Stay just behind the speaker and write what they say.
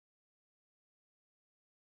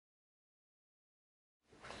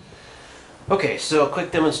Okay, so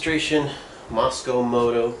quick demonstration. Mosko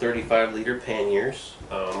Moto 35-liter panniers.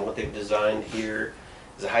 What they've designed here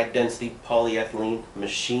is a high-density polyethylene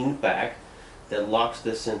machine back that locks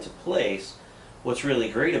this into place. What's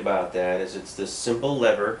really great about that is it's this simple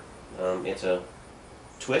lever. It's a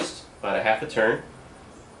twist, about a half a turn.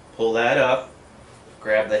 Pull that up,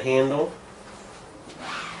 grab the handle,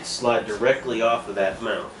 and slide directly off of that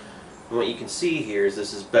mount. And what you can see here is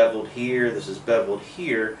this is beveled here, this is beveled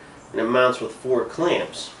here, and it mounts with 4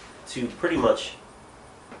 clamps to pretty much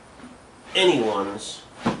anyone's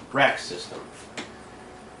rack system.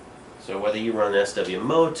 So whether you run SW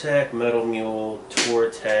Motec, Metal Mule,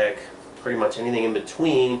 Tortec, pretty much anything in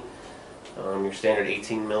between, your standard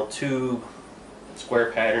 18mm tube,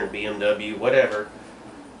 square pattern, BMW, whatever,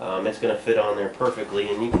 it's going to fit on there perfectly.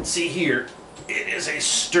 And you can see here, it is a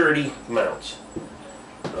sturdy mount.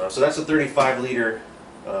 So that's a 35-liter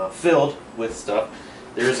filled with stuff.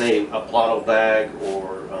 There's a bottle bag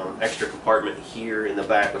or extra compartment here in the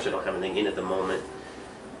back, which I don't have anything in at the moment.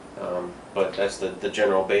 But that's the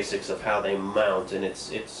general basics of how they mount, and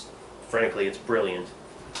it's frankly, it's brilliant.